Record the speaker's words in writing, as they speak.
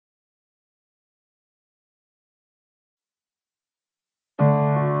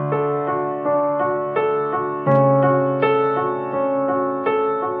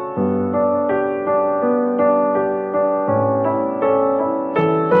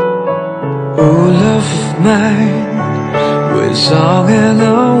Oh, love of mine, with song and a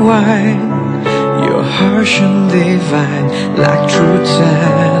wine, you're harsh and divine, like truth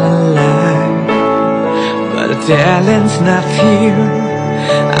and a lie. But the talent's not here,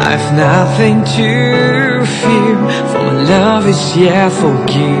 I've nothing to fear, for my love is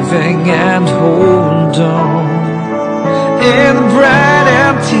forgiving and hold on. In the bright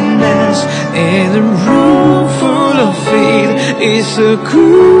emptiness, in a room full of fear, it's a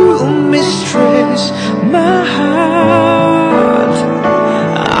cruel mistress, my heart.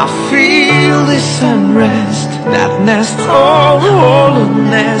 I feel this unrest, that nest all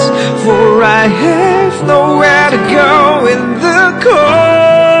hollowness, for I have nowhere to go in the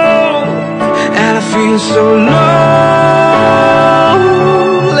cold, and I feel so lonely.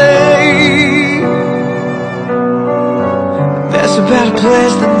 There's a better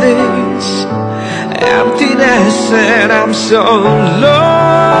place than this, emptiness, and I'm so lonely.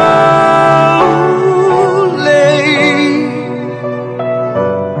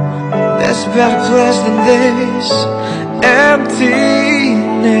 There's a better place than this, emptiness.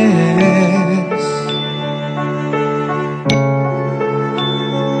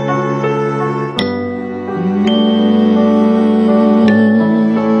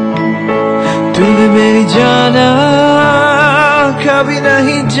 तूने मेरी जाना कभी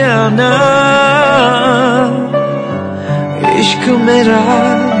नहीं जाना, इश्क मेरा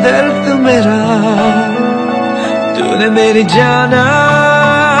दर्द मेरा, तूने मेरी जाना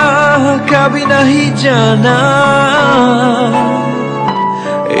कभी नहीं जाना,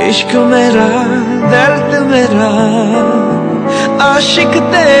 इश्क मेरा दर्द मेरा, आशिक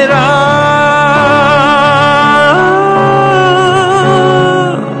तेरा।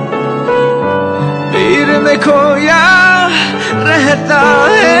 पीर में खोया रहता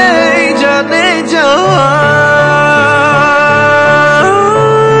है जाने जा,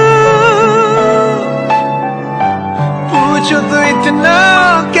 पूछो तो इतना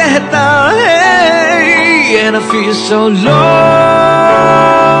कहता है, and I feel so lonely.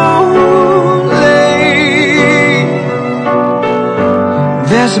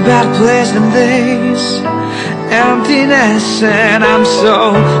 There's a better place than this, emptiness, and I'm so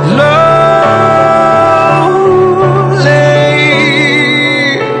lonely.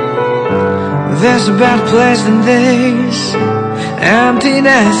 There's a better place than this,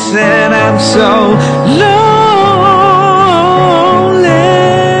 emptiness, and I'm so lonely.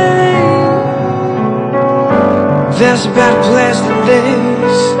 There's a better place than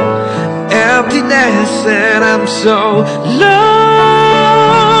this, emptiness, and I'm so lonely.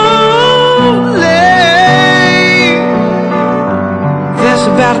 There's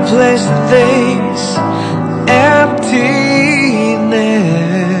a better place than this.